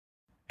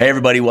Hey,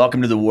 everybody,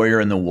 welcome to The Warrior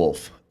and the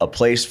Wolf, a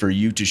place for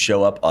you to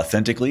show up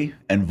authentically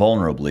and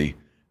vulnerably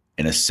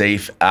in a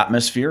safe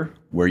atmosphere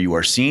where you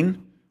are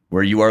seen,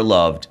 where you are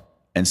loved,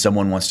 and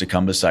someone wants to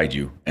come beside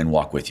you and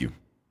walk with you.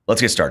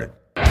 Let's get started.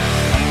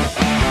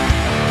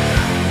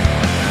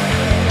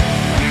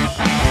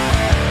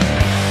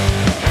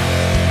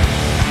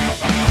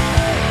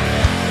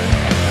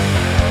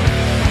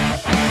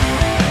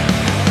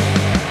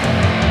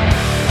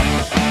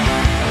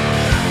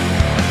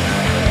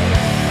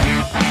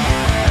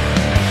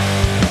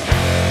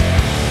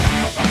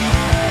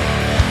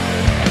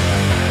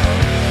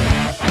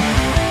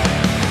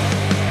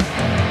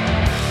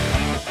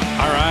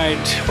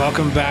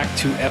 Welcome back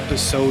to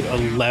episode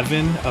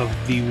 11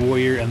 of The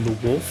Warrior and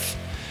the Wolf.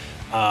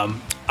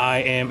 I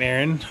am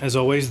Aaron, as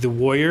always, the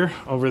Warrior.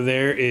 Over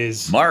there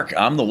is Mark.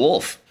 I'm the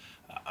Wolf.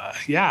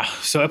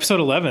 So episode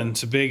 11,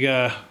 it's a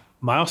big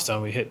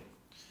milestone. We hit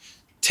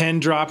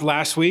 10 dropped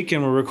last week,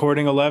 and we're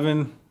recording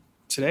 11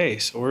 today.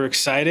 So we're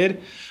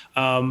excited.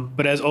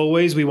 But as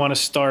always, we want to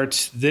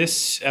start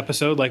this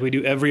episode like we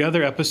do every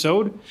other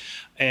episode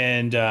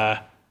and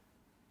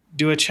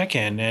do a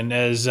check-in. And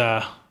as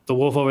the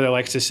Wolf over there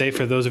likes to say,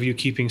 for those of you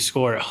keeping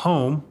score at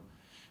home,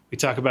 we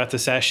talk about the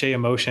sachet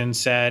emotions: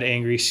 sad,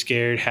 angry,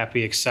 scared,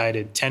 happy,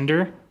 excited,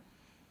 tender.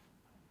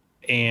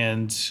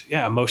 And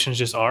emotions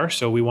just are.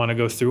 So we want to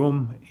go through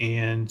them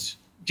and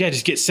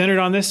just get centered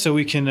on this so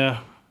we can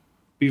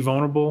be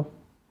vulnerable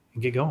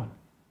and get going.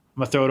 I'm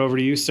going to throw it over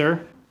to you,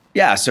 sir.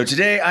 Yeah, so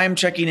today I'm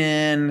checking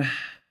in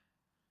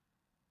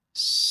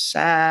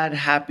sad,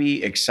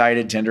 happy,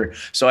 excited, tender.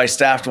 So I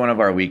staffed one of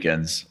our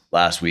weekends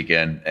last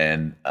weekend,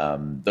 and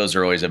those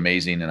are always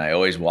amazing. And I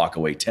always walk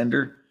away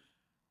tender.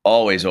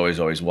 Always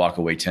walk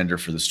away tender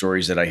for the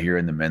stories that I hear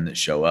and the men that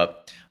show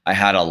up. I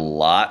had a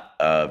lot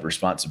of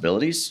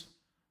responsibilities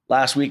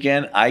last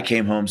weekend. I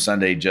came home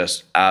Sunday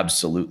just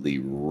absolutely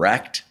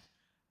wrecked,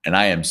 and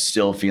I am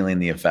still feeling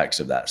the effects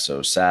of that.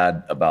 So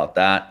sad about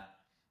that.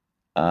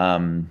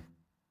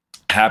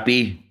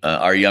 Happy.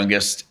 Our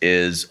youngest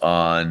is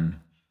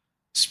on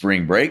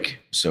spring break,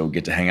 so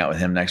get to hang out with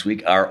him next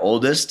week. Our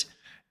oldest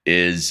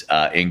is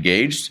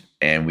engaged,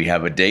 and we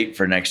have a date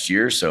for next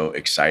year, so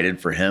excited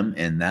for him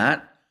in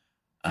that.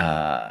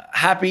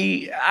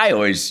 Happy. I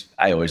always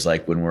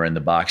like when we're in the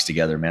box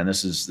together, man.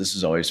 This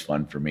is always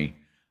fun for me.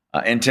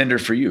 And tender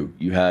for you.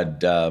 You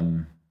had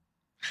an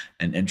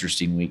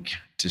interesting week,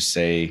 to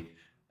say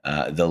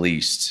the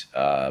least.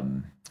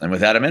 And with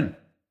that, I'm in.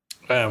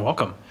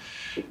 Welcome.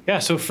 Yeah,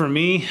 so for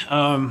me,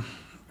 I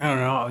don't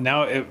know.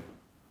 Now,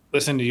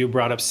 listen to you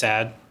brought up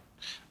sad.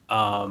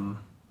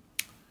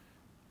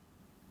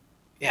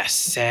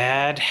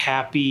 Sad,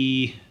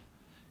 happy,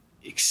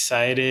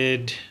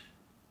 excited,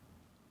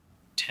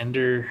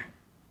 tender,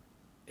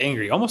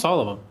 angry, almost all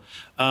of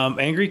them.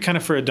 Angry kind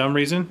of for a dumb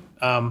reason.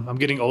 I'm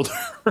getting older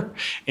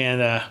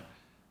and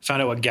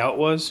found out what gout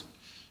was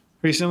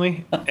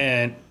recently,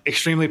 and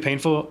extremely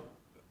painful,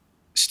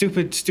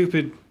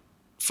 stupid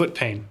foot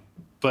pain.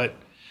 But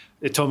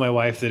it told my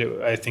wife that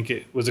I think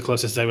it was the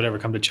closest I would ever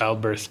come to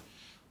childbirth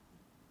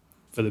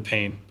for the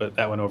pain, but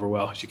that went over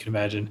well, as you can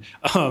imagine.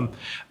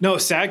 No,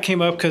 sad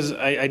came up because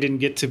I didn't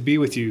get to be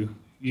with you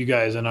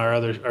guys in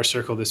our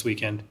circle this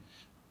weekend,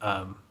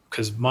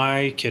 because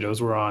my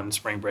kiddos were on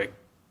spring break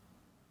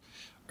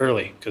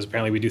early, because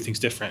apparently we do things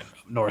different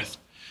up north.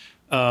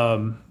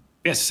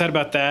 Sad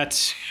about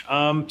that.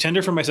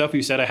 Tender for myself.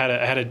 You said I've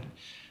had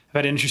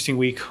an interesting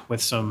week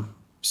with some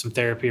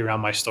therapy around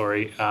my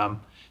story.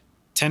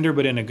 Tender,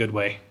 but in a good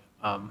way.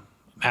 I'm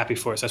happy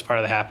for us. That's part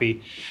of the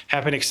happy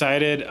and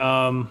excited.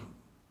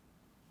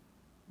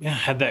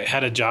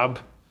 Had a job,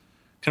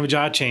 kind of a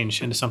job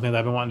change into something that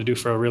I've been wanting to do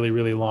for a really,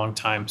 really long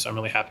time. So I'm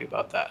really happy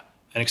about that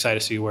and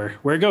excited to see where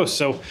it goes.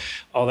 So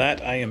all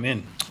that, I am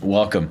in.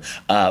 Welcome.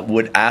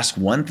 Would ask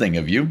one thing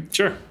of you.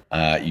 Sure.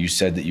 You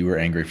said that you were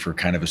angry for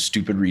kind of a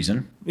stupid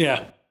reason.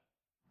 Yeah.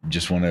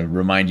 Just want to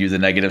remind you the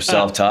negative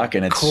self-talk,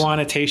 and it's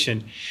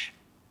quantitation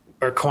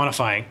or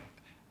quantifying.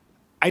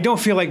 I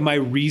don't feel like my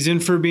reason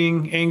for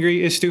being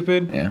angry is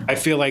stupid. Yeah. I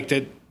feel like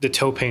that the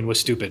toe pain was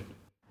stupid.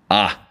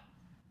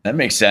 That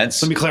makes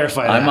sense. Let me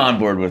clarify that. I'm on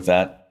board with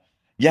that.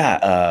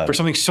 Yeah. For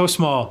something so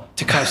small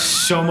to cause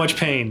so much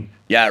pain.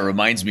 Yeah, it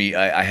reminds me.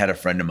 I had a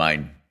friend of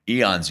mine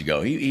eons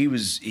ago. He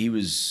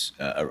was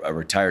a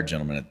retired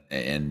gentleman,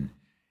 and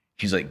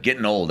he's like,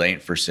 getting old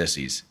ain't for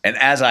sissies. And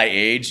as I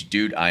age,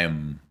 dude, I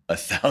am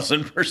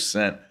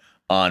 1,000%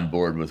 on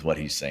board with what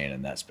he's saying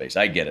in that space.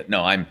 I get it.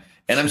 No, I'm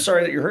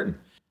sorry that you're hurting.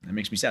 That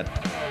makes me sad.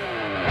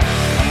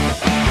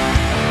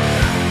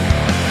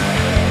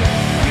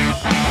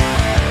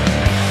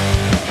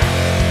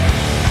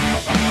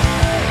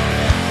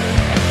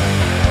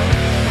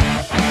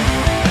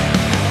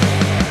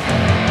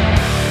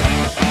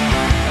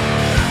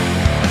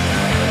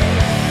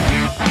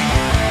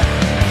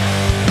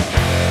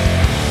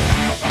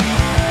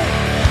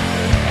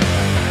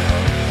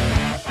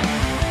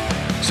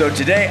 So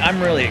today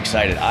I'm really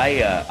excited.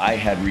 I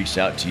had reached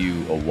out to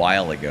you a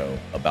while ago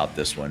about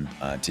this one.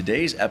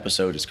 Today's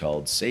episode is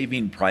called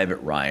Saving Private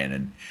Ryan.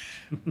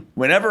 And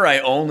whenever I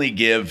only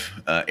give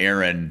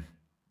Aaron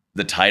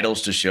the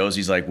titles to shows,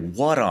 he's like,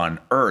 what on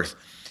earth?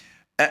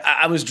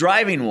 I was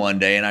driving one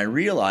day and I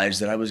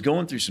realized that I was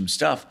going through some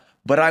stuff,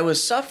 but I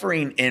was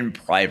suffering in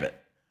private.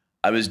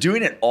 I was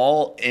doing it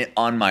all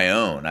on my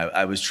own.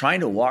 I was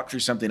trying to walk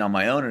through something on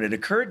my own, and it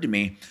occurred to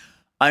me,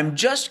 I'm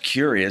just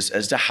curious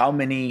as to how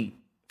many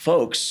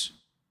folks,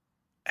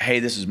 hey,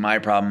 this is my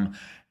problem.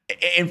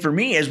 And for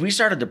me, as we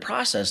started to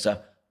process stuff,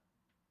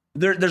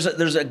 there's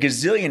a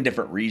gazillion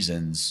different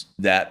reasons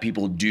that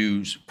people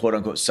do, quote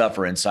unquote,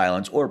 suffer in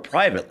silence or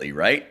privately,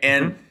 right?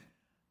 And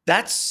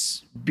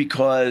that's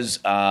because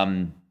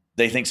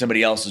they think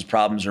somebody else's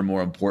problems are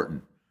more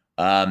important.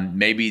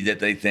 Maybe that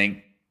they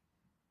think,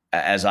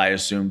 as I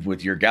assumed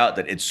with your gout,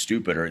 that it's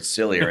stupid or it's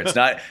silly or it's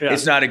not.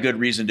 It's not a good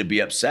reason to be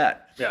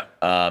upset.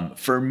 Yeah.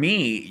 For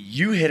me,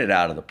 you hit it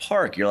out of the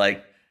park. You're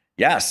like,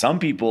 yeah, some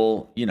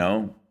people,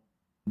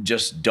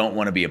 just don't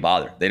want to be a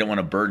bother. They don't want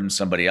to burden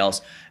somebody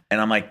else. And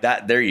I'm like,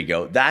 there you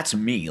go. That's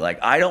me.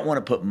 Like, I don't want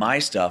to put my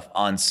stuff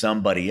on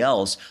somebody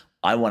else.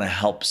 I want to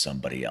help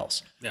somebody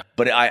else. Yeah.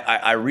 But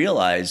I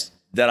realized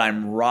that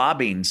I'm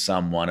robbing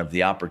someone of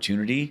the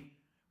opportunity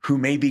who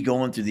may be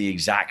going through the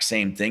exact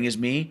same thing as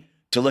me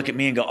to look at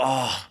me and go,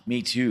 oh,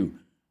 me too.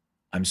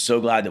 I'm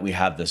so glad that we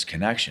have this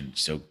connection.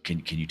 So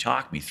can you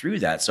talk me through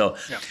that? So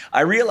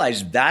I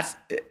realized that's,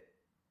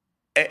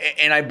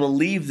 and I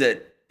believe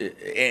that,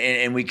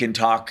 and we can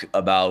talk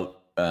about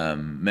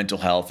mental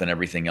health and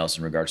everything else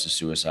in regards to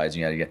suicides.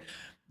 And get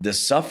the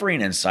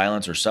suffering in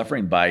silence or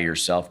suffering by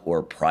yourself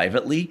or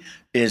privately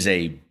is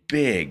a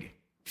big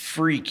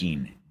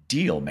freaking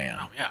deal, man.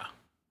 Oh, yeah.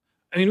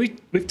 I mean,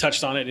 we've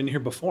touched on it in here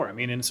before. I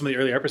mean, in some of the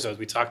earlier episodes,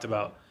 we talked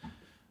about,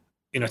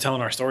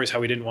 telling our stories, how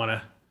we didn't want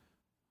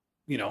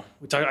to,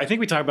 I think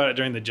we talked about it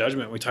during the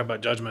judgment. We talked about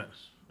judgment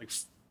like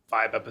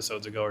 5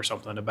 episodes ago or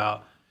something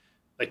about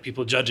like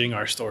people judging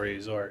our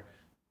stories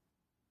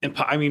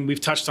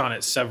we've touched on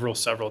it several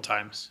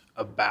times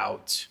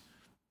about,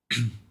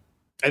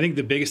 I think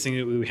the biggest thing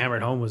that we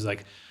hammered home was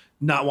like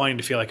not wanting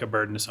to feel like a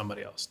burden to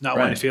somebody else, not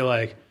wanting to feel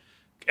like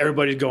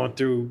everybody's going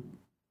through,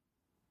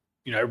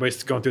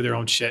 everybody's going through their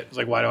own shit. It's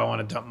like, why do I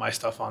want to dump my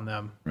stuff on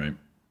them? Right.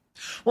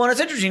 Well, and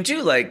it's interesting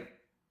too, like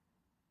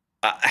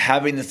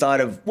having the thought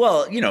of,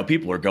 well,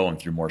 people are going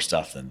through more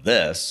stuff than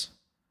this.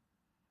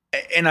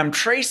 And I'm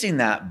tracing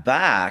that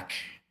back,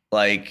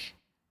 like,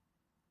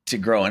 to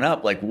growing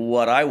up, like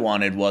what I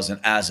wanted wasn't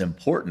as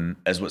important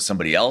as what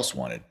somebody else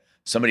wanted.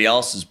 Somebody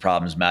else's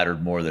problems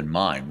mattered more than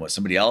mine. What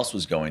somebody else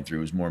was going through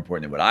was more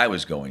important than what I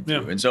was going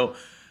through. Yeah. And so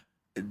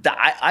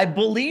I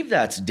believe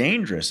that's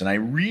dangerous. And I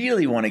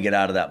really want to get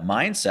out of that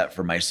mindset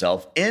for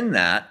myself in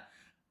that,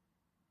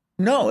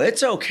 no,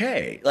 it's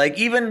okay. Like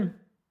even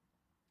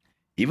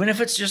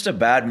if it's just a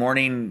bad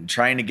morning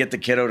trying to get the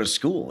kiddo to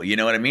school, you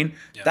know what I mean?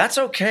 Yeah. That's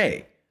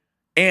okay.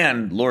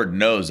 And Lord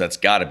knows that's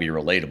got to be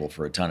relatable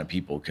for a ton of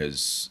people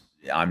because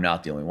I'm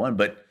not the only one.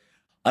 But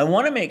I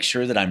want to make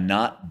sure that I'm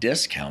not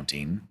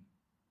discounting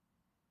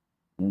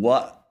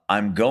what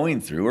I'm going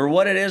through or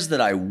what it is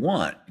that I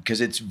want, because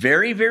it's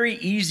very, very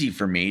easy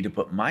for me to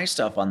put my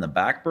stuff on the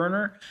back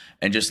burner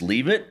and just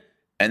leave it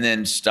and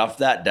then stuff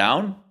that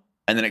down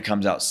and then it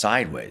comes out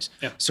sideways.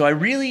 Yeah. So I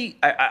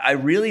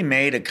really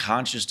made a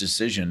conscious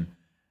decision,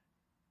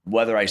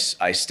 whether I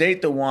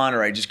state the one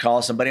or I just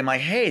call somebody, I'm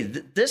like, hey,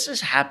 this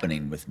is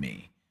happening with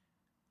me.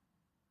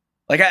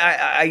 Like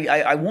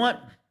I want,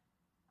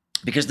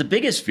 because the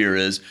biggest fear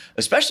is,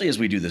 especially as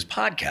we do this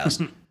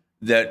podcast,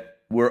 that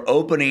we're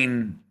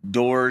opening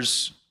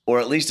doors or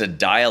at least a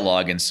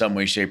dialogue in some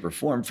way, shape, or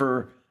form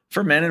for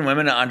men and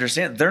women to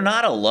understand they're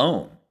not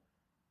alone.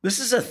 This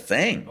is a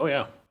thing. Oh,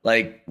 yeah.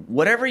 Like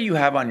whatever you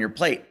have on your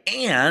plate,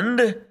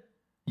 and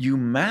you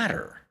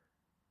matter.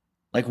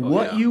 Like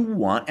what you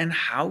want and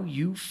how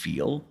you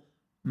feel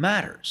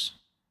matters.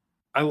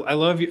 I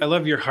love you. I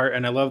love your heart,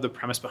 and I love the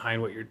premise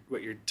behind what you're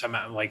talking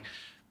about. Like,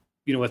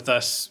 with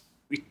us,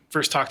 we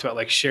first talked about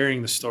like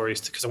sharing the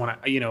stories because I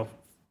want to,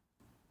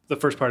 the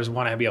first part is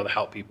want to be able to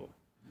help people,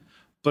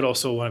 but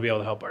also want to be able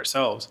to help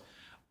ourselves.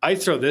 I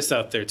throw this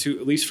out there too,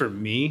 at least for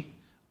me.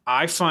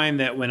 I find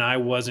that when I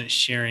wasn't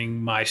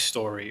sharing my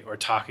story or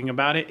talking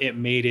about it, it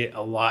made it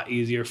a lot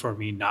easier for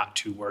me not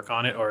to work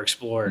on it or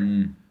explore.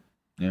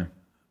 Yeah.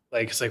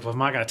 Like, it's like, well, if I'm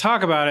not going to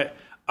talk about it,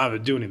 I'm not going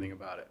to do anything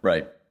about it.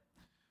 Right.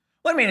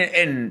 Well, I mean,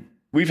 and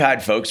we've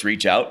had folks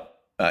reach out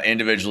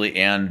individually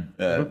and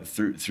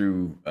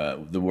through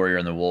the Warrior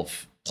and the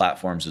Wolf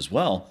platforms as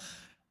well.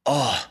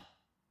 Oh,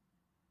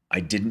 I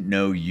didn't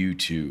know you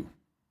too.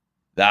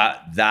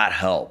 That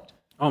helped.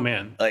 Oh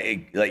man.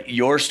 Like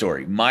your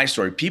story, my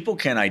story. People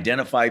can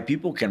identify,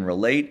 people can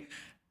relate.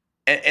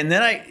 And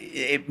then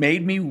it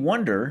made me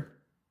wonder,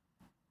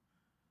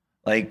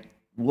 like,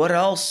 what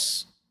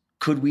else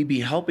could we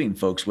be helping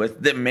folks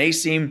with that may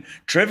seem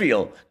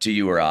trivial to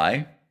you or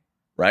I,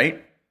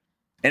 right?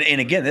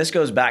 And again, this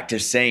goes back to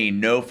saying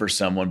no for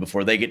someone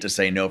before they get to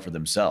say no for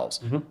themselves.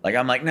 Mm-hmm. Like,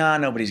 I'm like, nah,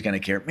 nobody's going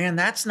to care. Man,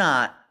 that's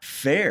not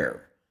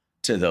fair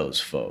to those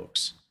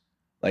folks.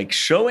 Like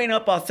showing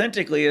up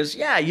authentically is,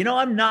 yeah,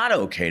 I'm not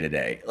okay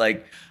today.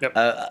 Like Yep.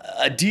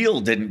 a deal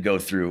didn't go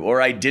through,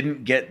 or I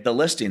didn't get the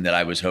listing that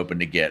I was hoping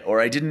to get,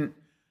 or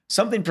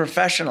something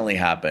professionally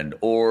happened,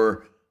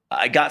 or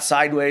I got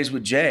sideways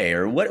with Jay,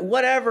 or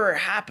whatever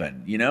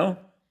happened,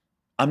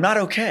 I'm not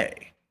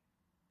okay.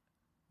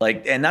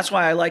 Like, and that's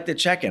why I like the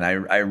check-in.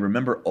 I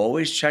remember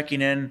always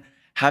checking in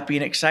happy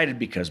and excited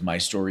because my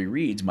story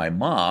reads, my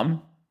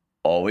mom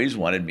always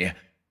wanted me,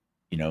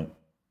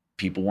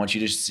 people want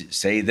you to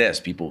say this.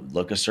 People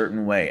look a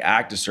certain way,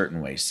 act a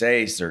certain way,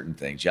 say certain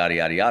things, yada,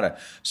 yada, yada.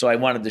 So I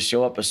wanted to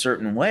show up a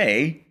certain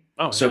way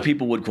so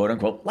people would, quote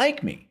unquote,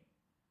 like me.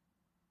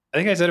 I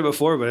think I said it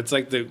before, but it's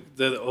like the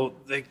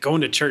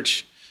going to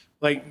church,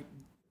 like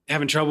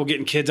having trouble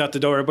getting kids out the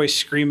door. Everybody's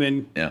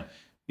screaming. Yeah.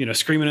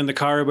 Screaming in the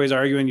car. Everybody's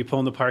arguing. You pull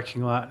in the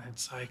parking lot.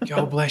 It's like,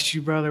 God bless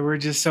you, brother. We're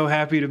just so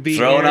happy to be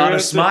throwing here. on a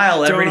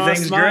smile.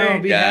 Everything's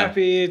great. Be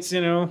happy. It's,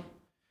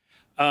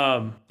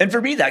 and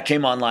for me, that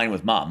came online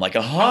with mom, like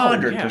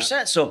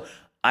 100%. So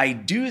I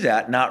do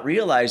that, not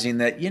realizing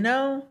that,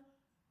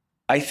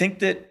 I think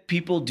that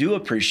people do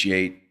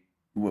appreciate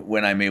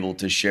when I'm able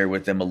to share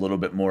with them a little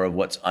bit more of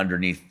what's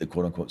underneath the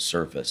quote unquote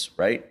surface,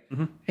 right?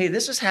 Mm-hmm. Hey,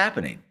 this is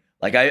happening.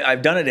 Like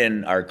I've done it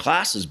in our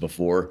classes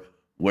before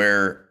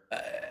where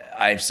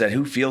I've said,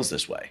 who feels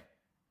this way?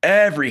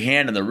 Every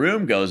hand in the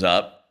room goes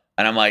up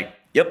and I'm like,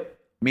 yep,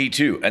 me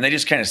too. And they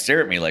just kind of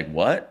stare at me like,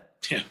 what?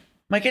 Yeah.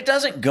 Like, it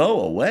doesn't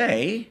go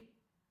away.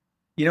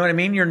 You know what I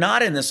mean? You're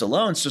not in this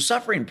alone. So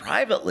suffering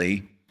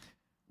privately,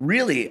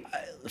 really,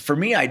 for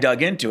me, I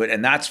dug into it.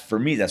 And that's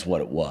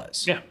what it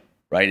was. Yeah.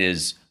 Right?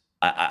 Is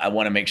I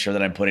want to make sure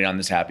that I'm putting on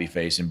this happy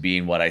face and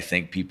being what I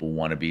think people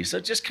want to be. So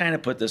just kind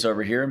of put this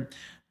over here.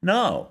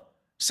 No,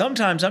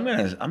 sometimes I'm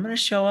going to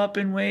show up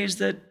in ways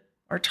that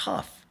are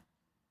tough.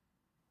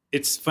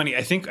 It's funny.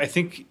 I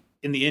think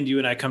in the end, you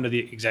and I come to the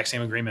exact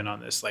same agreement on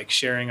this, like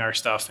sharing our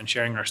stuff and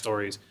sharing our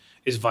stories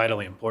is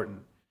vitally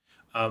important.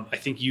 I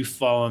think you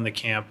fall in the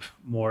camp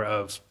more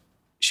of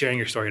sharing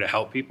your story to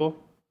help people.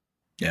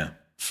 Yeah.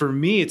 For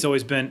me, it's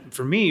always been,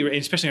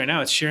 especially right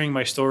now, it's sharing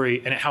my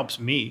story and it helps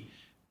me.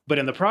 But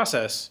in the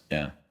process,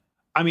 yeah.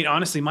 I mean,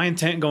 honestly, my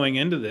intent going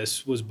into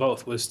this was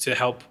to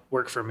help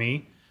work for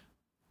me.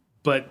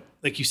 But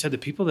like you said, the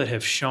people that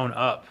have shown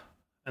up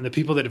and the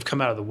people that have come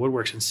out of the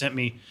woodworks and sent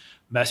me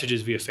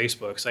messages via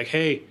Facebook, it's like,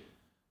 hey,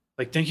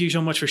 like, thank you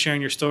so much for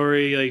sharing your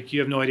story. Like, you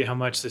have no idea how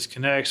much this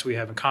connects. We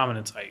have in common.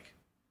 It's like,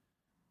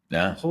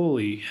 yeah,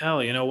 holy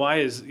hell, why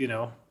is,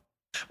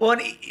 Well,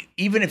 and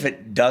even if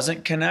it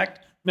doesn't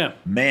connect, yeah,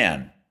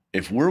 man,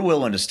 if we're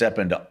willing to step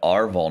into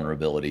our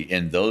vulnerability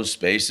in those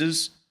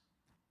spaces,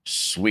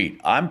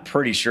 sweet. I'm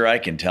pretty sure I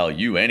can tell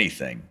you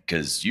anything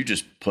because you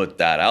just put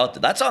that out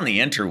there. That's on the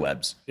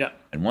interwebs. Yeah.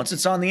 And once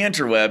it's on the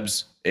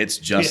interwebs, it's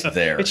just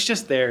there. It's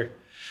just there.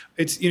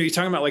 It's, you're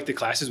talking about like the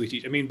classes we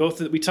teach. I mean,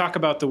 we talk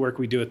about the work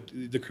we do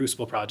at the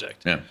Crucible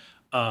Project. Yeah.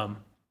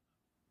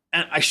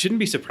 And I shouldn't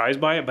be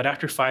surprised by it, but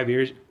after 5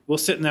 years, we'll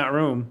sit in that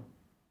room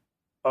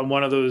on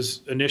one of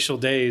those initial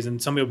days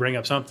and somebody will bring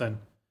up something.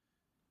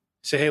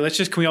 Say, hey,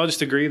 can we all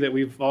just agree that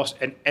we've all,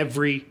 and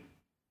every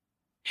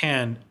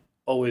hand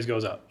always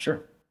goes up.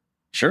 Sure.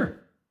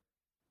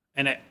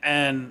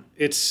 And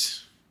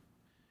it's,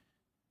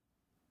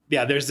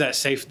 yeah, there's that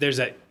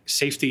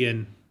safety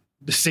in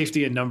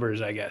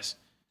numbers, I guess.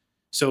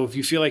 So if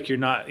you feel like you're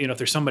not, if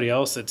there's somebody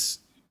else that's,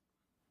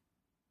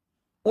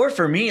 or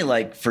for me,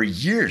 like for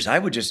years, I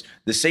would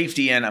the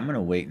safety end, I'm going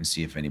to wait and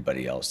see if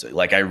anybody else,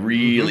 like I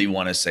really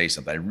want to say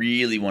something. I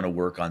really want to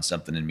work on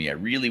something in me. I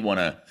really want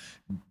to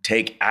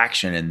take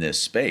action in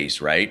this space.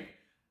 Right.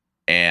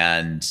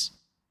 And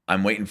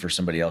I'm waiting for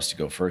somebody else to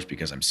go first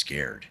because I'm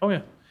scared. Oh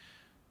yeah.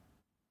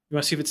 You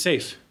want to see if it's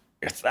safe.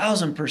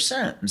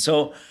 1,000%. And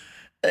so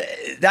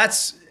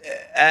that's,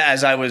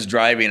 as I was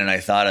driving and I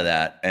thought of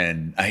that,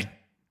 and I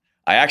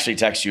actually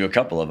texted you a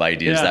couple of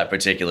ideas that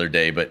particular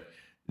day, but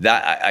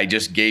that I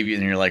just gave you,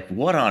 and you're like,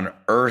 what on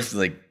earth?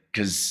 Like,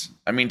 because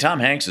I mean, Tom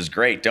Hanks is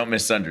great. Don't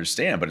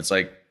misunderstand, but it's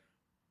like,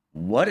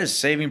 what is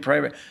Saving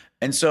Private?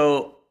 And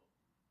so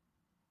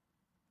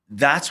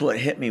that's what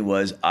hit me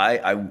was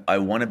I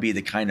want to be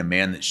the kind of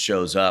man that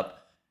shows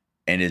up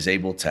and is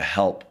able to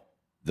help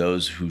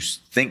those who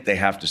think they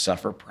have to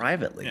suffer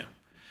privately. Yeah.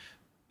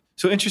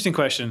 So interesting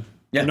question.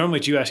 Yeah. Normally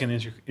it's you asking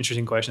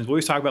interesting questions. We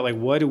always talk about like,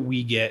 what do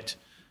we get?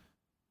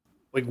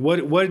 Like,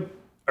 what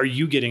are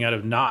you getting out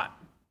of not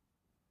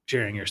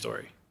sharing your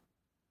story?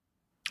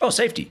 Oh,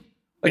 safety.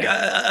 Like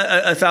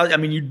I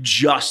mean, you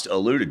just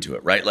alluded to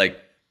it, right? Like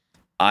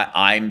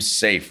I'm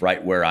safe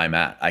right where I'm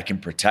at. I can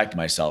protect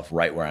myself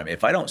right where I'm.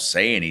 If I don't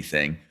say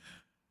anything,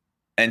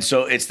 and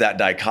so it's that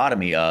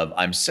dichotomy of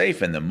I'm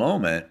safe in the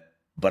moment,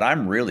 but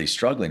I'm really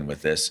struggling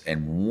with this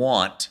and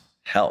want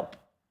help,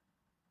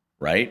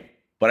 right?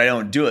 But I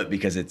don't do it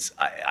because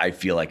I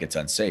feel like it's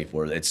unsafe,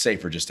 or it's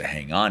safer just to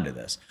hang on to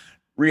this.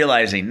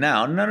 Realizing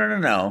now,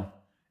 no.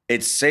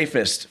 It's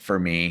safest for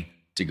me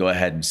to go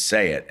ahead and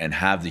say it and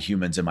have the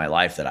humans in my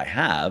life that I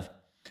have.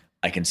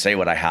 I can say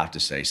what I have to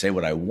say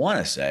what I want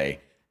to say.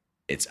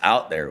 It's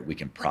out there. We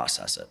can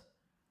process it.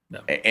 No.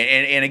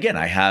 And again,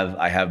 I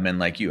have men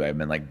like you. I have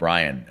men like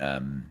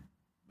Brian,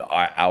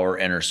 our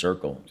inner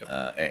circle,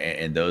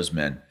 and those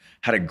men.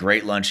 Had a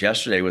great lunch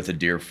yesterday with a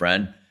dear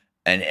friend,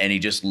 and he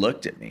just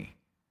looked at me,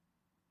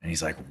 and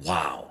he's like,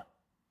 "Wow,"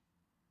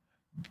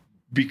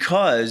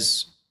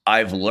 because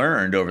I've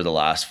learned over the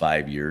last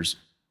 5 years,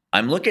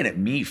 I'm looking at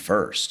me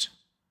first.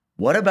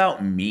 What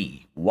about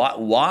me?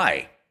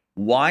 Why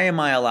am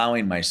I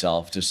allowing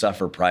myself to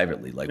suffer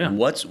privately? Like,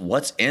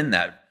 what's in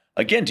that?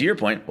 Again, to your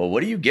point, well,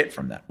 what do you get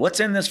from that? What's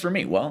in this for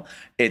me? Well,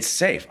 it's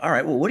safe. All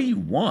right, well, what do you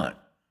want?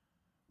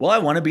 Well, I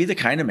want to be the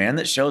kind of man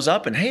that shows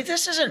up and, hey,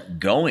 this isn't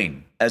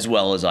going as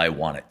well as I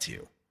want it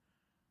to.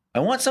 I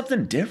want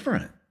something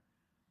different.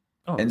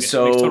 Oh, and yeah,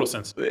 so, it makes total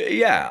sense.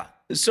 Yeah.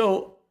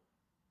 So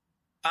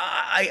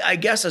I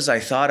guess as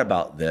I thought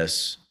about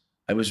this,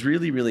 I was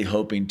really, really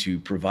hoping to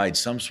provide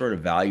some sort of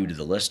value to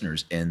the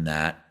listeners in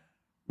that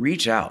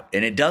reach out.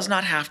 And it does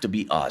not have to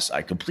be us.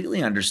 I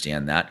completely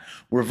understand that.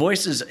 We're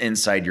voices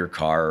inside your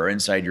car or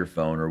inside your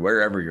phone or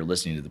wherever you're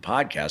listening to the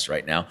podcast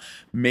right now.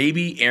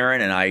 Maybe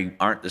Aaron and I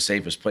aren't the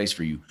safest place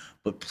for you,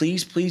 but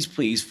please, please,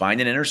 please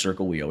find an inner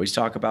circle. We always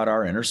talk about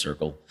our inner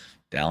circle.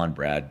 Dallin,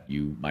 Brad,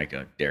 you,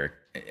 Micah, Derek.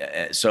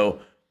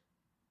 So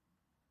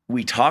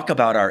we talk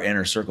about our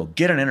inner circle.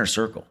 Get an inner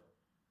circle.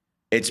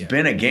 It's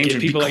been a game changer.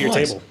 Get people at your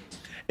table.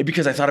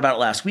 Because I thought about it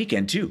last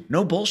weekend too.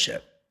 No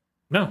bullshit.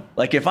 No.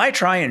 Like if I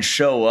try and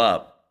show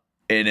up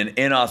in an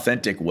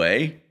inauthentic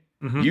way,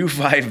 you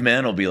 5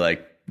 men will be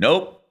like,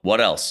 nope, what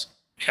else?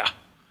 Yeah.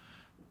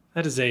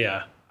 That is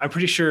I'm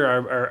pretty sure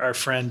our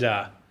friend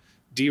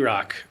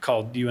D-Rock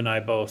called you and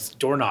I both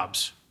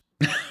doorknobs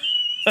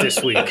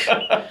this week.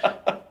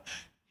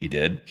 He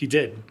did? He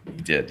did.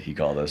 He did. He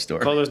called us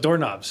doorknobs. Called us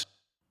doorknobs.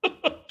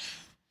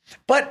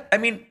 But, I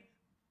mean.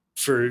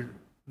 For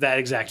that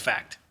exact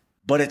fact.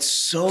 But it's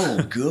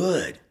so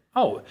good.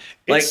 Oh,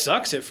 it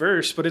sucks at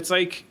first, but it's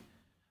like,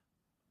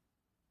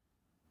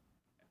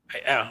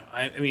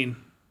 I mean.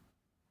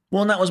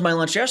 Well, and that was my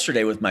lunch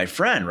yesterday with my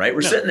friend, right?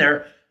 We're sitting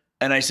there,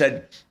 and I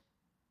said,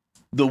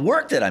 the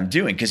work that I'm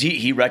doing, because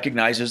he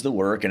recognizes the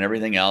work and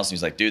everything else. And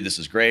he's like, dude, this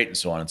is great, and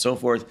so on and so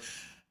forth.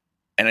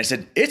 And I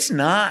said, it's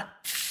not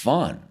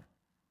fun.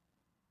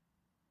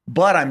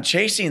 But I'm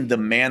chasing the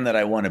man that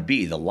I want to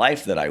be, the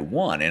life that I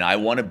want, and I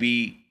want to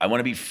be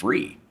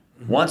free.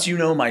 Once you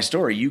know my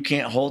story, you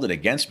can't hold it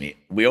against me.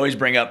 We always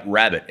bring up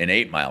Rabbit in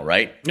 8 Mile,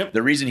 right? Yep.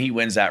 The reason he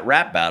wins that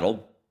rap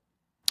battle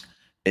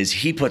is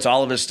he puts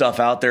all of his stuff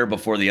out there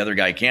before the other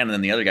guy can, and then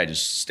the other guy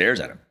just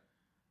stares at him.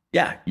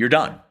 Yeah, you're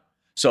done.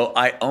 So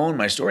I own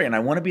my story, and I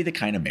want to be the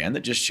kind of man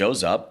that just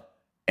shows up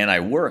and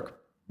I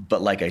work.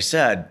 But like I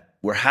said,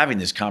 we're having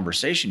this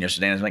conversation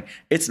yesterday, and I was like,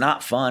 it's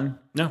not fun.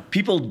 No.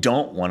 People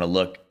don't want to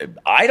look.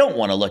 I don't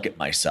want to look at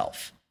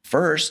myself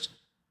first.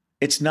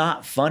 It's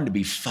not fun to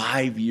be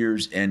 5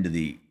 years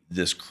into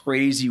this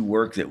crazy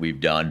work that we've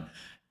done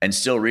and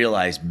still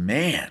realize,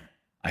 man,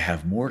 I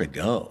have more to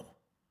go.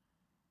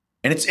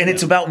 And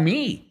it's about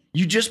me.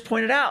 You just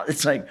pointed out.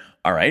 It's like,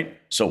 all right,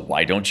 so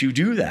why don't you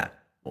do that?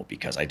 Well,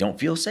 because I don't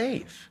feel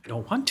safe. I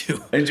don't want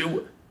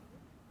to.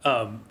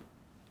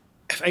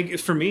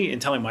 For me, in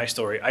telling my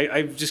story,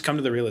 I've just come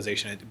to the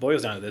realization, it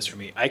boils down to this for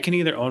me. I can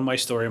either own my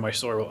story or my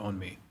story will own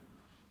me.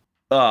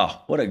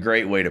 Oh, what a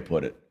great way to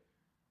put it.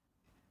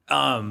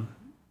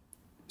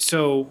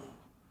 So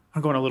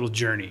I'm going on a little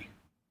journey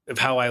of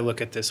how I look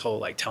at this whole,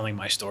 like, telling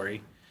my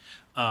story.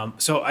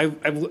 So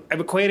I've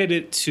equated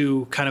it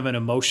to kind of an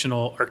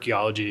emotional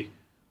archaeology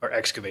or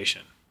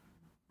excavation,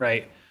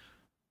 right?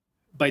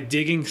 By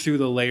digging through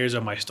the layers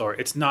of my story.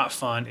 It's not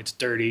fun. It's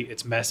dirty.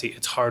 It's messy.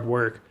 It's hard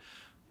work.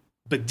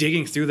 But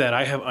digging through that,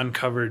 I have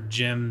uncovered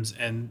gems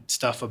and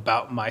stuff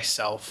about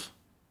myself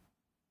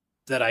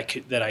that I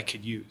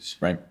could use.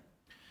 Right.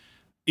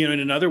 You know,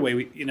 in another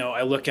way,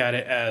 I look at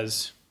it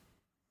as,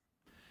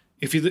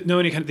 if you know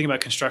any kind of thing about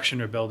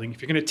construction or building,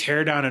 if you're going to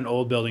tear down an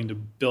old building to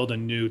build a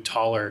new,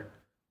 taller,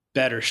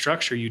 better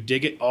structure, you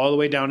dig it all the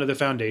way down to the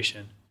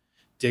foundation,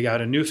 dig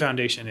out a new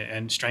foundation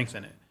and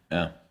strengthen it.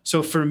 Yeah.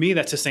 So for me,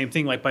 that's the same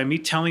thing. Like, by me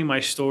telling my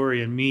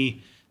story and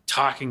me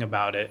talking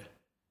about it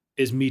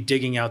is me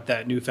digging out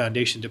that new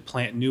foundation to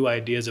plant new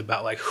ideas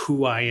about, like,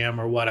 who I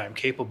am or what I'm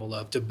capable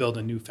of, to build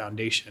a new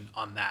foundation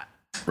on that.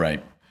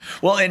 Right.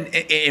 Well,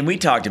 and we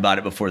talked about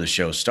it before the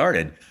show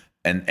started,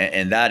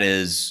 and that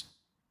is,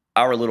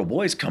 our little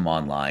boys come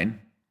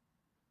online,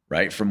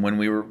 right, from when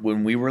we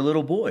were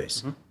little boys.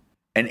 Mm-hmm.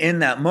 And in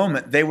that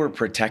moment, they were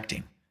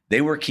protecting.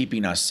 They were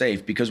keeping us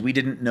safe because we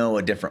didn't know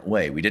a different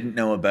way. We didn't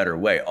know a better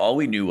way. All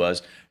we knew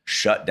was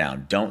shut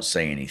down, don't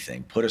say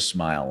anything, put a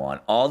smile on,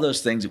 all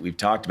those things that we've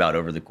talked about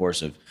over the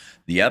course of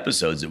the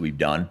episodes that we've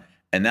done.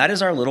 And that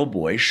is our little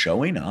boy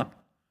showing up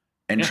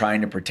and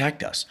trying to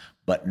protect us.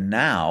 But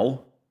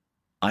now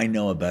I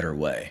know a better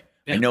way.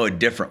 Yeah. I know a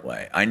different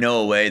way. I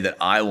know a way that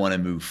I want to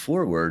move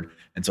forward.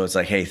 And so it's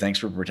like, hey, thanks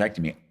for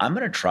protecting me. I'm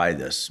going to try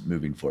this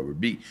moving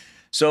forward.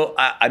 So,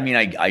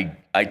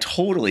 I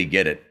totally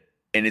get it.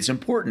 And it's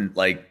important,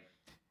 like,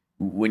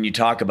 when you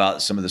talk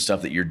about some of the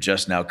stuff that you're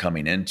just now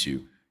coming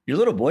into, your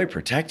little boy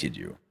protected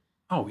you.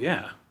 Oh,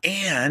 yeah.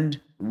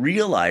 And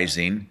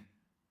realizing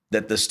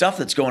that the stuff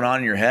that's going on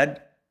in your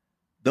head,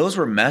 those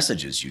were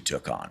messages you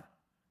took on.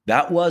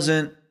 That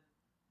wasn't,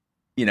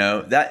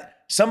 that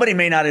somebody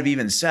may not have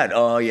even said,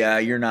 oh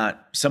yeah,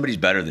 somebody's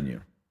better than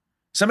you.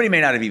 Somebody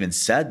may not have even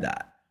said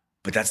that,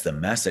 but that's the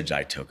message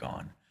I took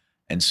on.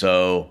 And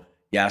so,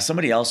 yeah,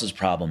 somebody else's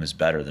problem is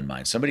better than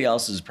mine. Somebody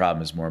else's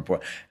problem is more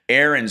important.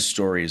 Aaron's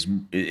story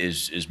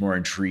is more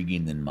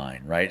intriguing than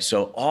mine, right?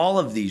 So all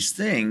of these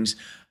things,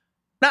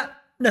 not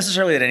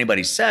necessarily that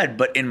anybody said,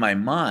 but in my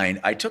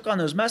mind, I took on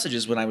those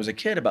messages when I was a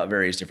kid about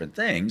various different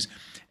things,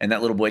 and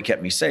that little boy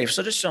kept me safe.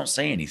 So just don't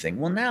say anything.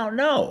 Well, now,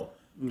 no.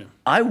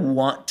 I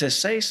want to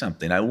say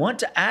something. I want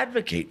to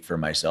advocate for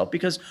myself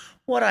because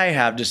what I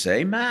have to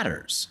say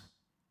matters.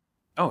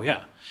 Oh,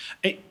 yeah.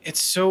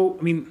 It's so,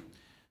 I'm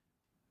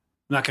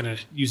not going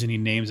to use any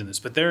names in this,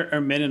 but there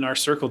are men in our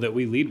circle that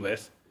we lead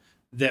with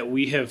that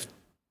we have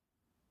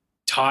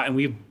taught and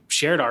we've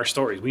shared our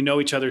stories. We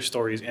know each other's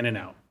stories in and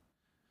out.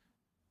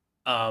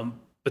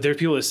 But there are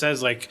people that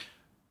says like,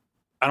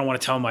 I don't want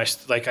to tell I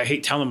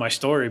hate telling my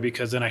story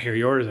because then I hear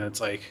yours and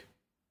it's like,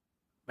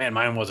 man,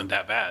 mine wasn't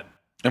that bad.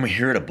 And we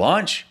hear it a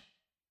bunch.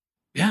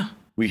 Yeah.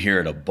 We hear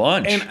it a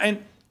bunch.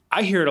 And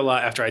I hear it a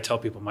lot after I tell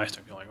people my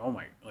story. You're like, oh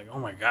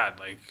my God.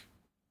 Like,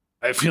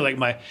 I feel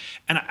like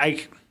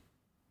I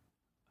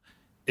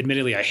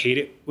admittedly, I hate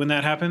it when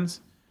that happens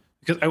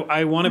because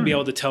I want to be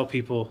able to tell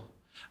people,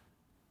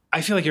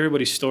 I feel like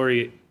everybody's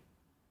story,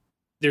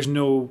 there's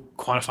no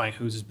quantifying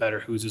whose is better,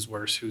 whose is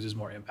worse, whose is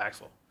more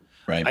impactful.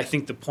 Right. I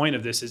think the point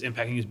of this is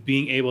impacting is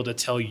being able to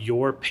tell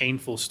your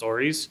painful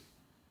stories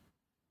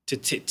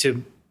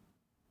to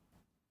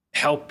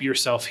help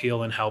yourself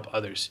heal and help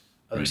others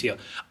heal.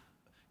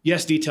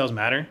 Yes, details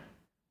matter.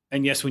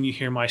 And yes, when you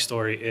hear my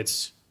story,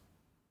 it's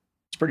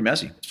pretty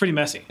messy. It's pretty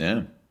messy.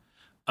 Yeah.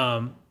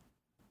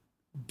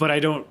 But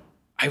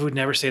I would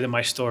never say that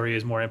my story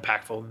is more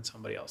impactful than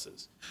somebody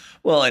else's.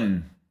 Well,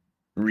 and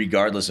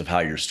regardless of how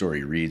your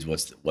story reads,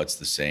 what's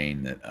the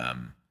saying that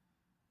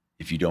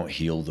if you don't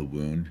heal the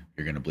wound,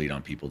 you're going to bleed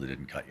on people that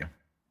didn't cut you?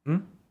 Hmm?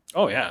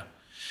 Oh yeah.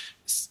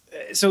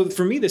 So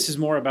for me, this is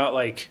more about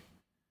like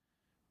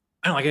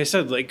I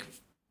said, like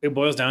it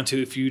boils down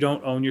to if you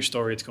don't own your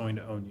story, it's going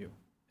to own you.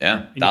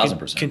 Yeah,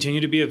 1,000%.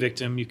 Continue to be a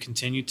victim. You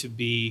continue to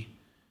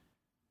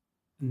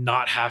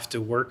not have to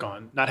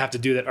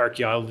do that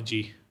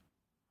archaeology.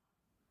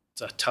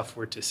 It's a tough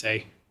word to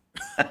say.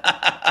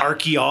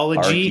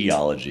 Archaeology.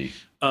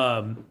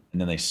 And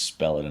then they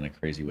spell it in a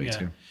crazy way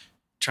too.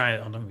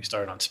 Don't get me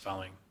started on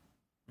spelling.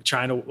 I'm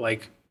trying to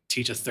like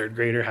teach a third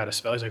grader how to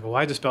spell. He's like, well,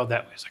 why is it spelled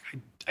that way? It's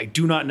like, I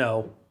do not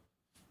know.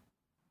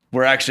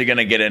 We're actually going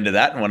to get into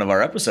that in one of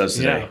our episodes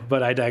today. Yeah,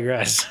 but I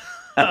digress.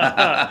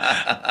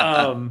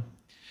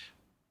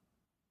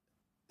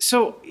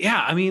 So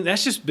yeah,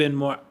 that's just been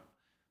more.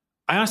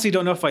 I honestly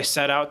don't know if I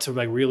set out to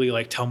like really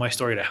like tell my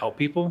story to help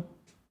people,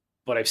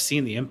 but I've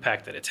seen the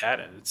impact that it's had,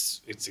 and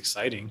it's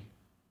exciting.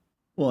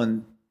 Well,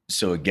 and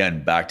so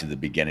again, back to the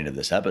beginning of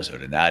this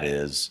episode, and that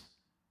is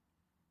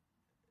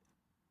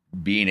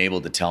being able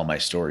to tell my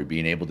story,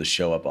 being able to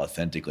show up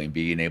authentically, and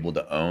being able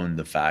to own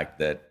the fact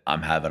that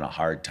I'm having a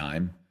hard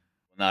time.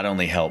 Not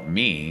only help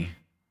me,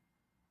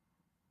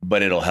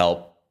 but it'll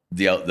help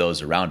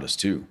those around us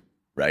too,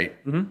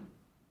 right? Mm-hmm.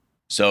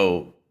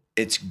 So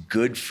it's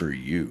good for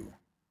you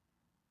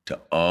to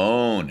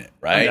own it,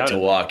 right? To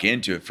walk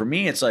into it. For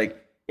me, it's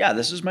like, yeah,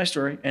 this is my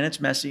story, and it's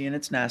messy, and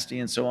it's nasty,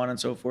 and so on and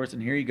so forth,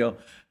 and here you go.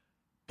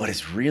 But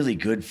it's really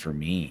good for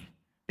me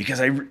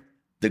because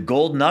the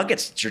gold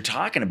nuggets that you're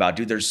talking about,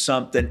 dude, there's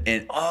something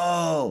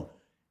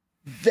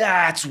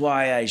that's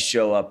why I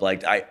show up.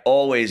 Like I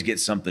always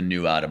get something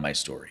new out of my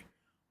story.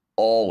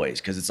 Always.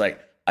 Because it's like,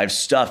 I've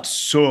stuffed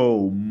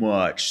so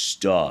much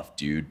stuff,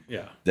 dude.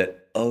 Yeah.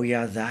 That, oh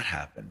yeah, that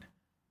happened.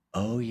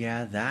 Oh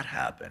yeah, that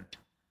happened.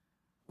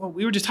 Well,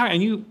 we were just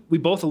talking, and we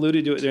both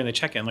alluded to it during the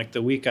check-in, like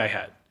the week I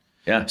had.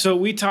 Yeah. So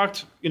we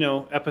talked,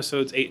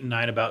 episodes 8 and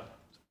 9 about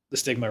the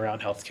stigma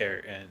around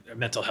healthcare and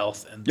mental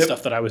health and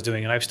stuff that I was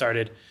doing. And I've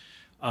started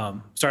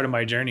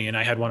my journey, and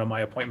I had one of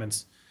my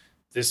appointments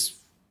this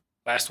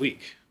last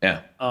week.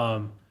 Yeah.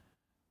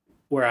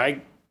 Where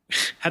I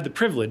had the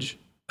privilege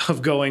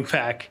of going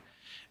back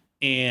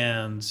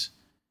and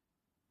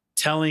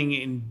telling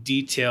in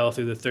detail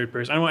through the third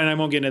person. And I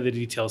won't get into the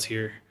details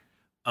here.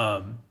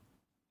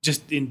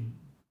 Just in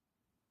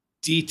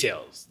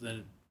details,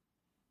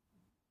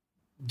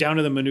 down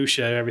to the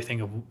minutia of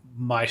everything of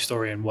my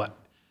story and what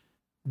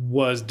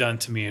was done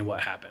to me and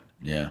what happened.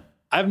 Yeah.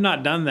 I've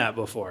not done that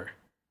before.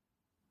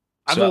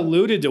 I've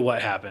alluded to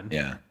what happened.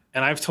 Yeah.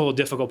 And I've told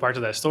difficult parts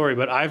of that story,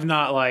 but I've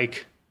not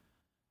like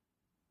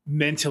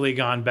mentally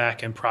gone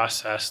back and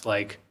processed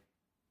like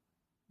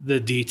the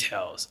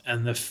details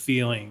and the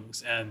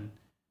feelings, and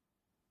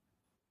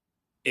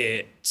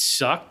it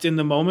sucked in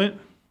the moment,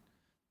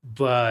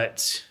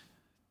 but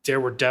there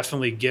were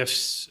definitely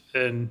gifts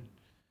and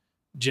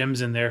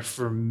gems in there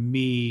for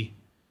me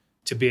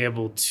to be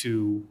able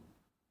to,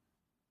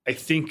 I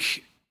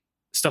think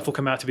stuff will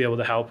come out to be able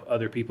to help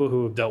other people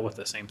who have dealt with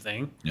the same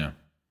thing. Yeah.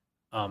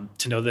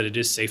 To know that it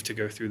is safe to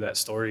go through that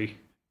story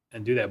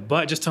and do that.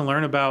 But just to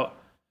learn about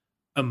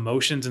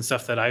emotions and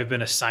stuff that I've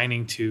been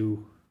assigning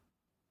to,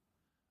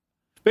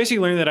 basically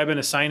learning that I've been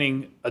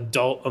assigning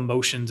adult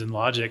emotions and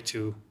logic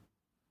to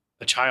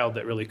a child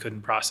that really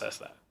couldn't process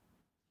that.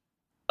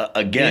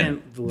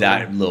 Again,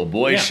 that little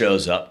boy Yeah.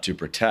 shows up to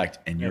protect,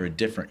 and you're Yep. a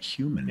different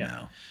human Yeah.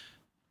 now.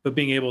 But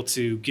being able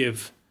to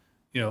give,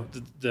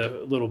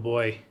 the little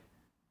boy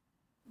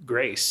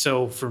grace.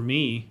 So for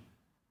me,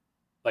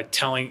 like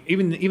telling,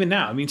 even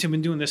now, I mean, I've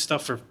been doing this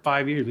stuff for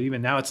 5 years, but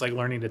even now it's like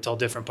learning to tell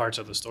different parts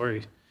of the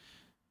story.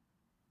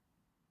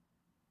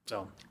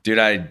 So, Dude,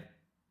 I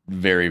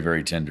very,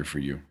 very tender for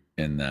you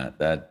in that.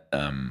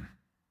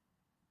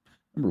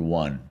 Number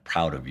one,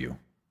 proud of you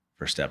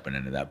for stepping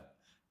into that.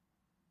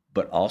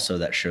 But also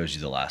that shows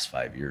you the last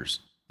 5 years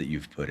that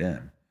you've put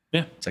in.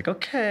 yeah. It's like,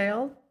 okay,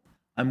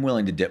 I'm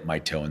willing to dip my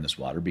toe in this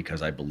water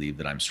because I believe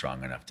that I'm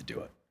strong enough to do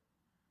it.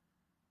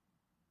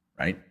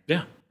 Right?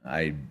 Yeah.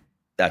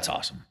 That's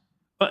awesome.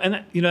 But,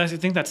 and I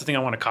think that's the thing I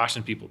want to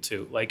caution people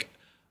too. Like,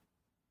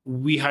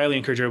 we highly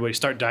encourage everybody to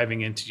start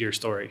diving into your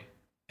story.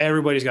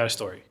 Everybody's got a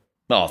story.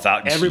 Oh,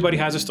 Everybody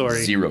has a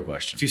story. Zero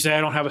question. If you say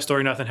I don't have a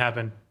story, nothing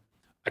happened,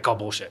 I call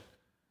bullshit.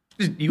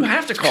 You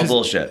have to call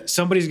bullshit.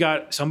 Somebody's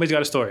got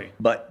a story.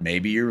 But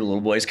maybe your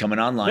little boy's coming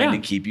online Yeah. to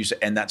keep you,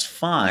 and that's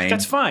fine.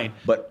 That's fine.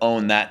 But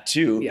own that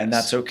too, Yes. and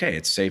that's okay.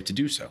 It's safe to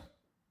do so.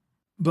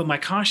 But my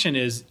caution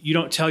is you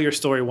don't tell your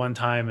story one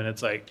time and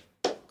it's like,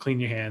 clean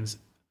your hands.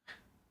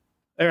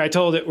 There, I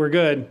told it, we're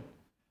good.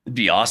 It'd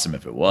be awesome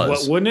if it was.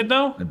 What, wouldn't it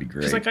though? That'd be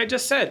great. Just like I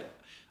just said,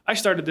 I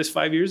started this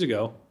 5 years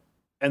ago,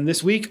 and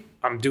this week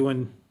I'm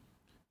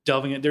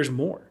delving in. There's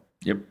more.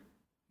 Yep.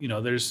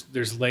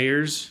 There's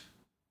layers.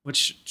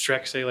 Which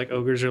Shrek say like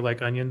ogres are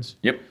like onions?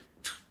 Yep.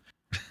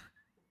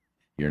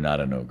 You're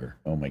not an ogre.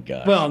 Oh my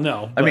gosh. Well,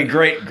 no. I mean,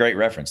 great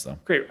reference though.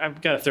 Great. I've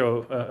got to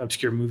throw an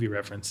obscure movie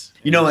reference.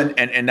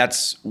 And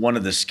that's one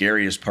of the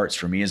scariest parts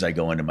for me as I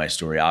go into my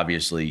story.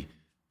 Obviously,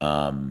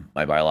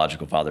 my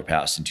biological father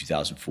passed in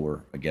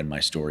 2004. Again,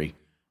 my story.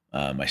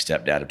 My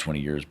stepdad of 20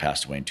 years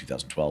passed away in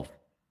 2012.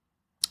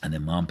 And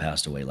then mom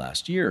passed away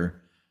last year.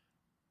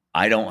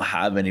 I don't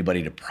have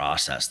anybody to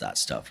process that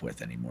stuff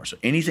with anymore. So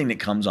anything that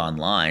comes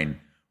online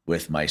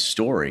with my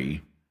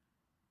story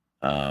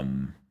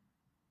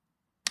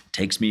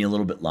takes me a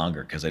little bit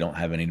longer because I don't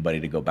have anybody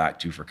to go back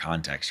to for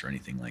context or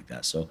anything like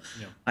that. So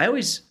yeah.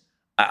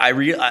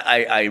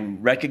 I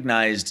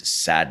recognized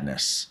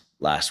sadness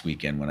last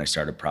weekend when I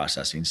started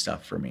processing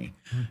stuff for me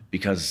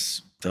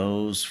because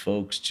those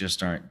folks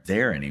just aren't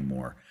there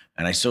anymore.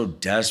 And I so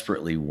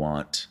desperately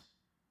want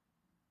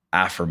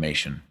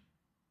affirmation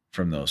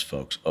from those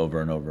folks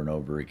over and over and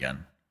over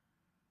again.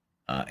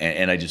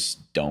 And I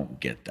just don't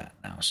get that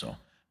now. So,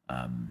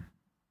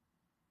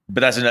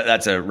 but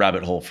that's a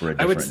rabbit hole for a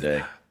different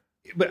day.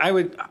 But I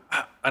would,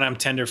 and I'm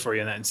tender for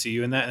you in that and see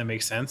you in that, and it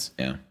makes sense.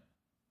 Yeah.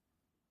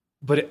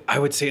 But I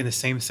would say in the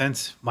same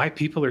sense, my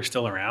people are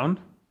still around,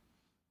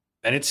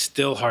 and it's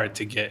still hard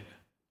to get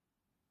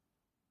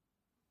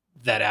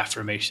that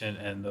affirmation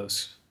and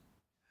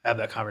have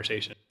that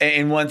conversation.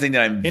 And one thing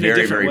that I'm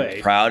very, very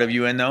proud of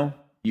you in though,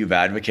 you've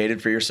advocated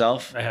for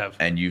yourself. I have.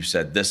 And you've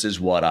said, this is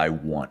what I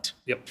want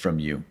from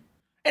you.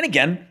 And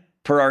again,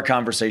 per our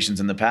conversations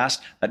in the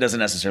past, that doesn't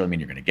necessarily mean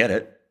you're going to get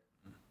it.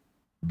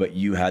 But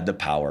you had the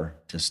power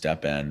to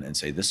step in and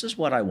say, this is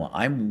what I want.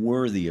 I'm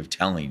worthy of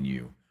telling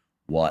you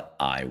what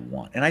I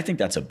want. And I think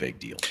that's a big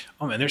deal.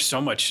 Oh man, there's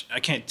so much. I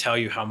can't tell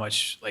you how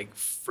much like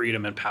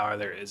freedom and power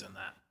there is in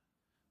that.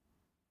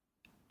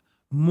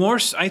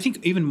 I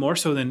think even more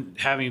so than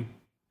having,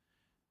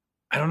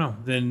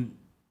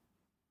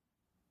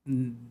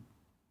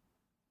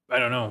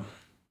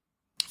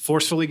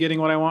 forcefully getting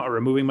what I want or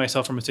removing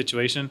myself from a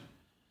situation.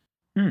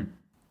 I'm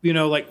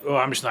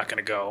just not going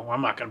to go.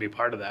 I'm not going to be a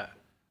part of that.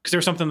 Because there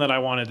was something that I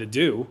wanted to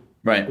do,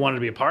 right? Wanted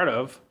to be a part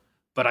of,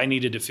 but I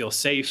needed to feel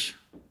safe.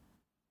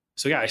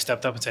 So yeah, I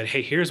stepped up and said,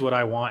 hey, here's what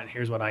I want and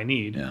here's what I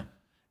need. Yeah.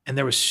 And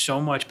there was so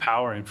much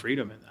power and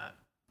freedom in that.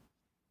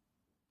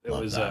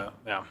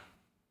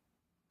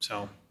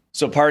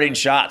 So parting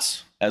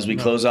shots as we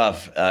close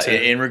off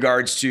in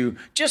regards to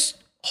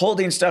just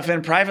holding stuff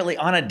in privately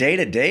on a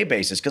day-to-day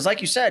basis. Because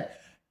like you said,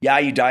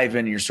 you dive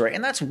into your story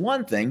and that's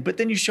one thing, but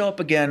then you show up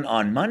again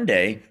on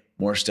Monday,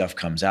 more stuff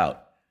comes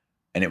out.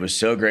 And it was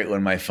so great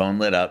when my phone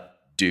lit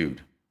up,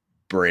 dude,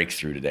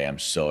 breakthrough today. I'm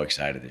so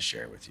excited to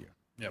share it with you.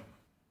 Yep.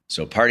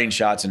 So parting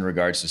shots in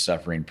regards to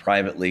suffering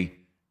privately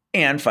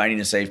and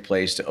finding a safe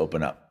place to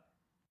open up.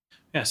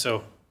 Yeah.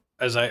 So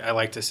as I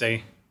like to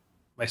say,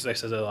 my sister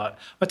says it a lot, I'm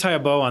going to tie a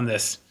bow on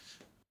this.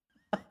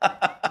 I'm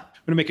going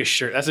to make a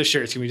shirt. That's a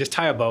shirt. It's going to be just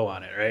tie a bow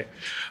on it. Right.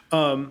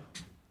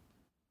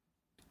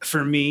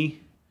 For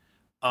me,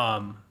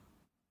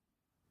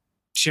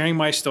 sharing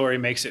my story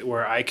makes it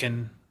where I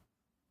can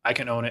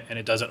own it and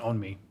it doesn't own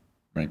me.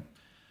 Right.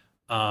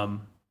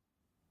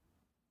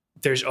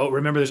 There's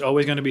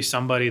always going to be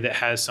somebody that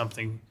has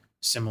something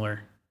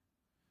similar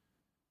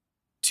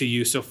to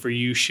you. So for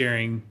you,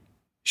 sharing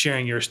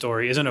your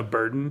story isn't a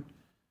burden.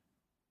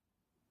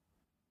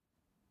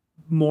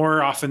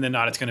 More often than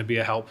not, it's going to be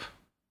a help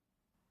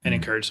and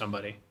encourage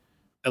somebody.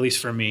 at least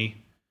for me.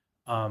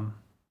 And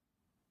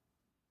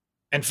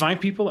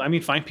find people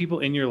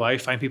in your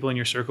life, find people in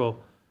your circle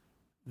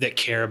that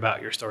care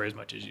about your story as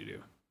much as you do.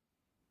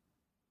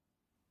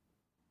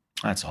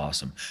 That's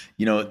awesome.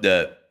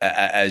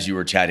 As you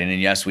were chatting, and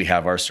yes, we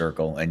have our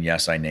circle, and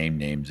yes, I name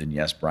names, and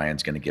yes,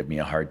 Brian's going to give me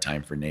a hard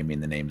time for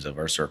naming the names of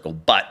our circle,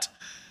 but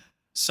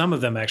some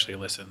of them actually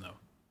listen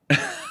though.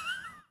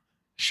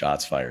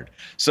 Shots fired.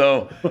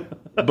 So,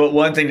 but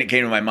one thing that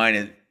came to my mind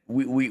is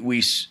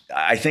we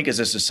I think as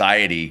a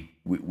society,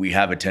 we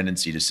have a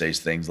tendency to say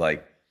things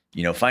like,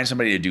 find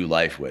somebody to do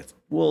life with.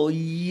 Well,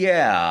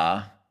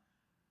 yeah,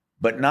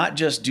 but not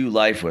just do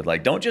life with.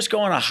 Like, don't just go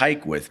on a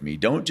hike with me.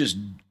 Don't just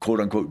quote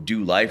unquote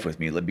do life with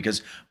me,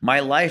 because my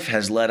life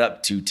has led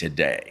up to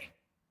today.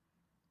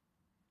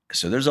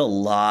 So there's a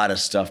lot of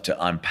stuff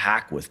to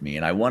unpack with me,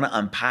 and I want to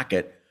unpack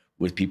it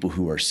with people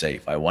who are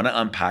safe. I want to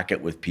unpack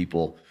it with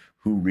people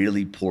who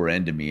really pour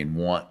into me and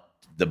want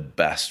the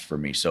best for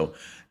me. So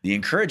the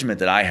encouragement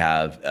that I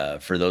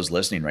have for those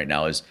listening right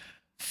now is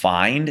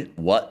find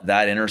what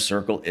that inner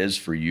circle is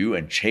for you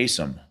and chase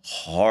them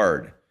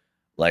hard.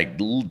 Like,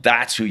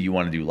 that's who you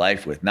want to do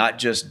life with, not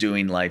just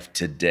doing life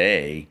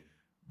today,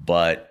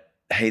 but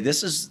hey,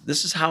 this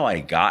is how I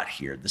got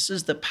here. This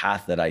is the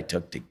path that I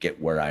took to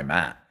get where I'm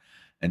at.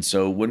 And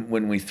so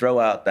when we throw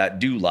out that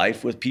do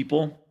life with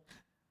people,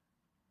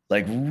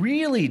 like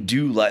really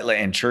do life,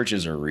 and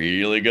churches are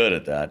really good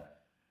at that.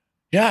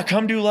 Yeah,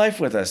 come do life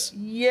with us.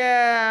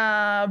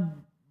 Yeah.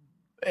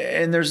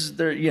 And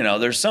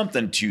there's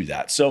something to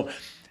that. So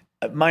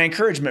my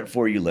encouragement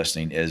for you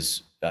listening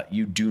is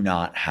you do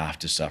not have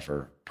to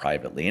suffer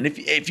privately. And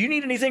if you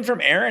need anything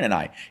from Aaron and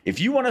I, if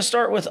you want to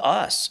start with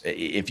us,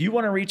 if you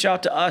want to reach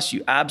out to us,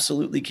 you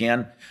absolutely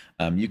can.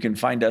 You can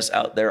find us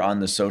out there on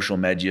the social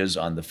medias,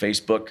 on the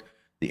Facebook,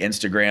 the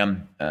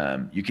Instagram.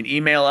 You can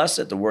email us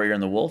at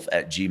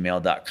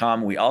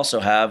thewarriorandthewolf@gmail.com. We also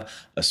have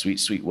a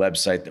sweet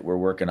website that we're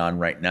working on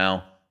right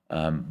now.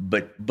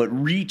 But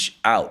reach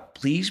out,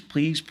 please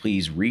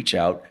reach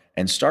out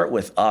and start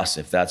with us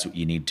if that's what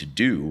you need to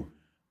do.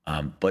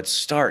 But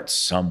start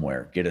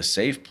somewhere, get a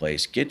safe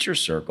place, get your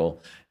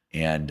circle,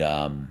 and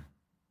you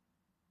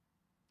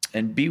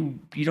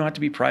don't have to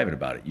be private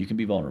about it. You can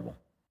be vulnerable.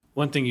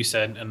 One thing you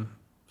said, and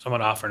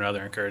someone offer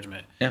another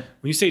encouragement. Yeah.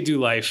 When you say do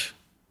life,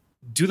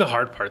 do the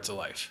hard parts of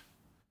life.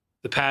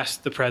 The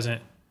past, the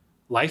present.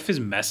 Life is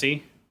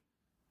messy.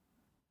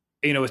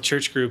 With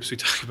church groups, we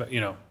talk about,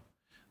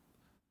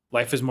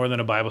 life is more than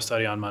a Bible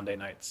study on Monday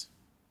nights.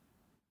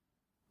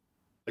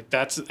 I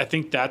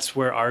think that's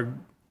where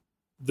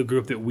the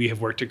group that we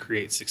have worked to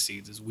create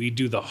succeeds, is we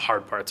do the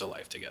hard parts of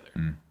life together.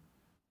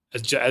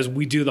 As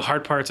we do the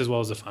hard parts as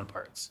well as the fun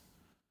parts.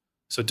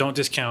 So don't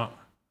discount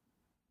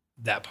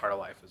that part of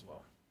life as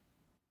well.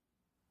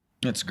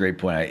 That's a great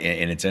point.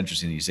 And it's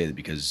interesting that you say that,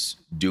 because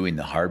doing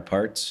the hard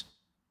parts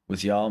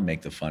with y'all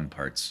make the fun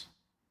parts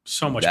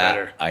so much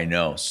better. I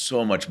know.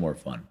 So much more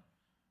fun.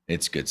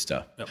 It's good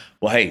stuff. Yep.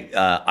 Well, hey,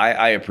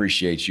 I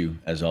appreciate you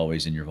as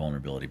always in your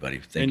vulnerability, buddy.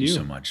 Thank you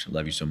so much.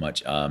 Love you so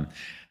much.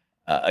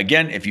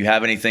 Again, if you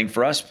have anything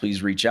for us,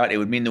 please reach out. It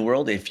would mean the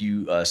world if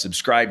you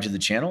subscribe to the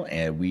channel,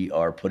 and we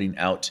are putting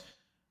out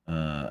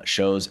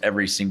shows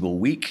every single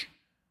week.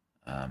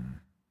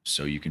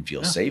 So you can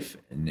feel safe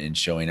in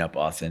showing up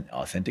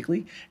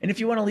authentically. And if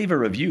you want to leave a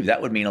review,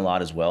 that would mean a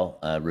lot as well.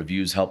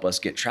 Reviews help us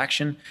get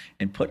traction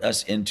and put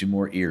us into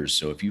more ears.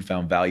 So if you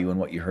found value in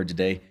what you heard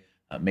today,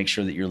 make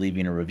sure that you're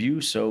leaving a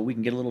review so we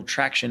can get a little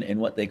traction in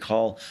what they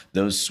call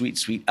those sweet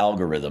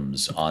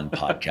algorithms on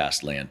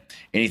podcast land.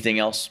 Anything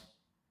else?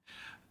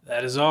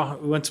 That is all.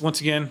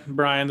 Once again,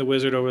 Brian, the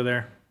wizard over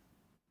there.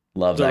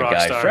 Love that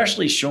guy. Star.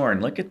 Freshly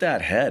shorn. Look at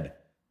that head.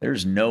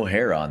 There's no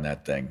hair on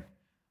that thing.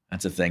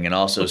 That's a thing. And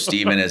also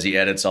Steven as he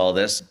edits all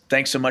this.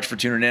 Thanks so much for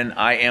tuning in.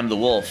 I am the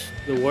Wolf.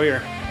 The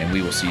Warrior. And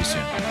we will see you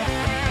soon.